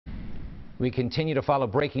We continue to follow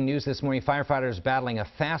breaking news this morning. Firefighters battling a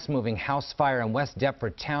fast-moving house fire in West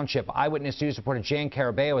Deptford Township. Eyewitness News reporter Jan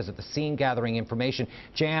Carabeo is at the scene gathering information.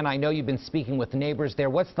 Jan, I know you've been speaking with neighbors there.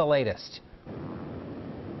 What's the latest?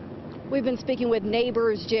 We've been speaking with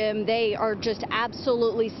neighbors, Jim. They are just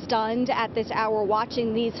absolutely stunned at this hour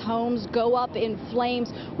watching these homes go up in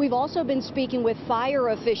flames. We've also been speaking with fire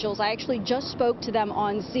officials. I actually just spoke to them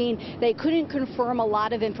on scene. They couldn't confirm a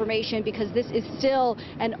lot of information because this is still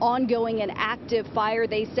an ongoing and active fire.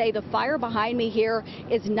 They say the fire behind me here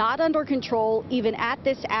is not under control even at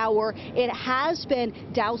this hour. It has been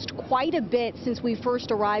doused quite a bit since we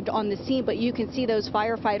first arrived on the scene, but you can see those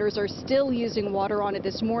firefighters are still using water on it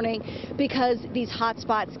this morning because these hot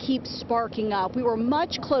spots keep sparking up. We were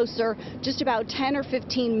much closer just about 10 or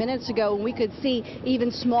 15 minutes ago, and we could see even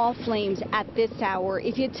small flames at this hour.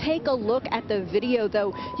 If you take a look at the video,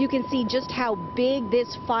 though, you can see just how big this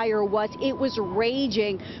fire was. It was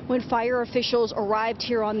raging when fire officials arrived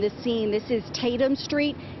here on the scene. This is Tatum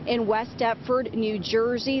Street in West Deptford, New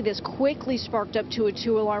Jersey. This quickly sparked up to a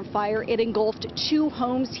 2-alarm fire. It engulfed 2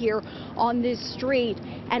 homes here on this street,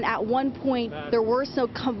 and at one point there were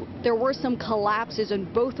some collapses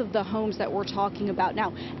in both of the homes that we're talking about.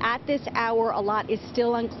 Now, at this hour, a lot is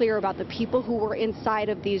still unclear about the people who were inside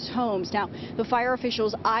of these homes. Now, the fire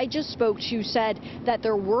officials I just spoke to said that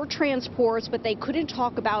there were transports, but they couldn't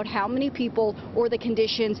talk about how many people or the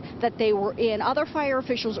conditions that they were in. Other fire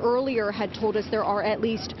officials earlier had told us there are at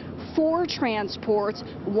least 4 transports.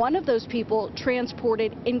 One of those people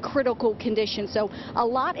transported in critical condition. So a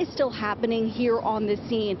lot is still happening here on the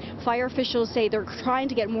scene. Fire officials say they're trying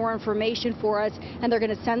to get more information for us, and they're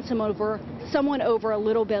going to send someone over a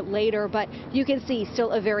little bit later. But you can see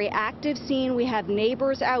still a very active scene. We have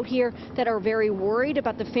neighbors out here that are very worried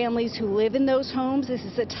about the families who live in those homes. This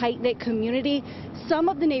is a tight-knit community. Some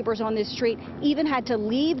of the neighbors on this street even had to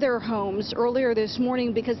leave their homes earlier this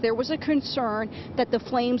morning because there was a concern that the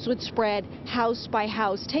flames would spread house by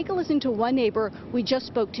house. Take a listen to one neighbor we just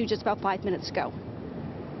spoke to just about 5 minutes ago.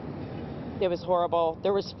 It was horrible.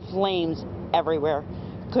 There was flames everywhere.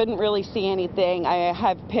 Couldn't really see anything. I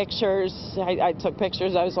have pictures. I took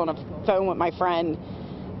pictures. I was on a phone with my friend,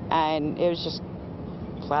 and it was just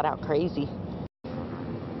flat out crazy.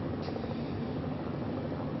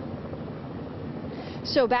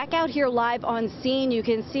 So back out here live on scene, you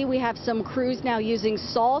can see we have some crews now using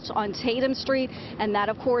salt on Tatum Street, and that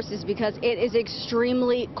of course is because it is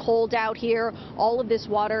extremely cold out here. All of this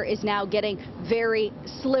water is now getting very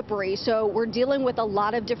slippery, so we're dealing with a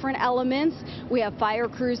lot of different elements. We have fire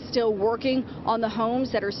crews still working on the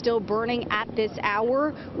homes that are still burning at this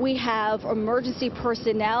hour. We have emergency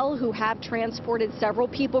personnel who have transported several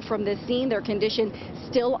people from the scene. Their condition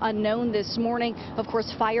still unknown this morning. Of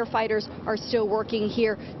course, firefighters are still working here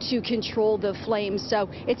to control the flames. So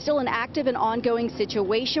it's still an active and ongoing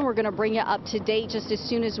situation. We're going to bring you up to date just as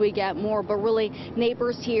soon as we get more. But really,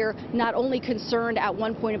 neighbors here not only concerned at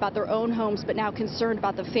one point about their own homes, but now concerned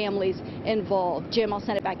about the families involved. Jim, I'll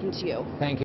send it back into you. Thank you.